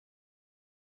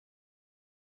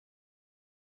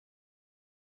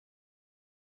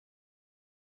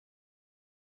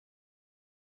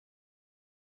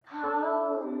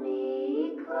Hold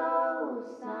me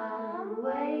close, I'm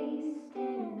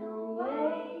wasting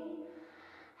away.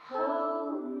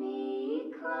 Hold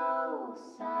me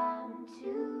close, I'm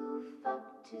too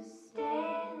fucked to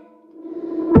stand.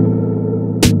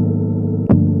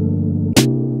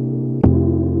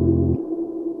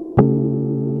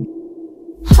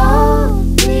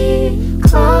 Hold me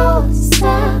close,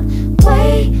 I'm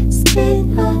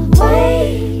wasting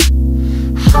away.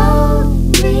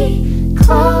 Hold me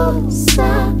close,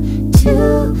 I'm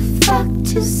too fucked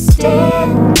to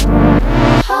stand.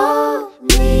 Hold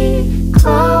me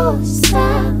close,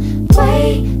 I'm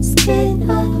wasting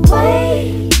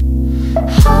away.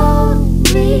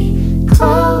 Hold me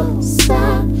close,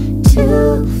 I'm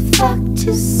too fucked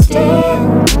to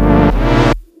stand.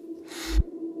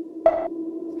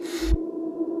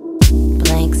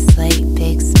 Blank slate,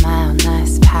 big smile,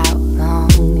 nice pout,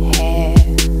 long hair.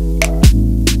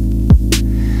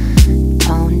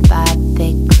 Toned by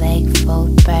thick leg,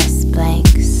 fold breast, blank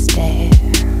stare.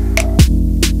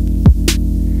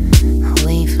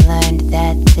 We've learned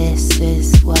that this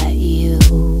is what you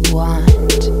want.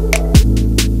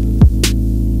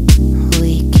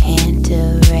 We can't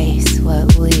erase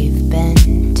what we've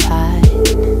been taught.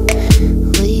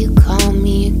 Will you call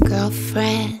me a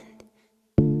girlfriend?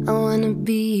 I wanna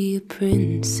be a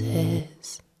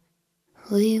princess.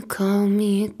 Will you call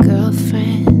me a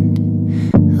girlfriend?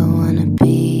 I wanna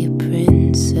be a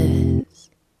princess.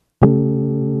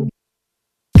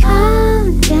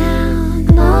 Calm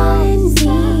down on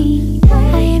me.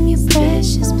 I am your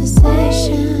precious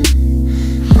possession.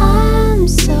 I'm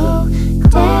so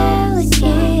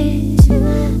delicate.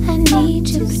 I need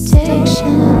your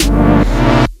protection.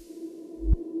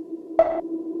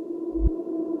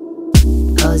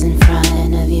 Pose in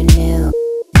front of your new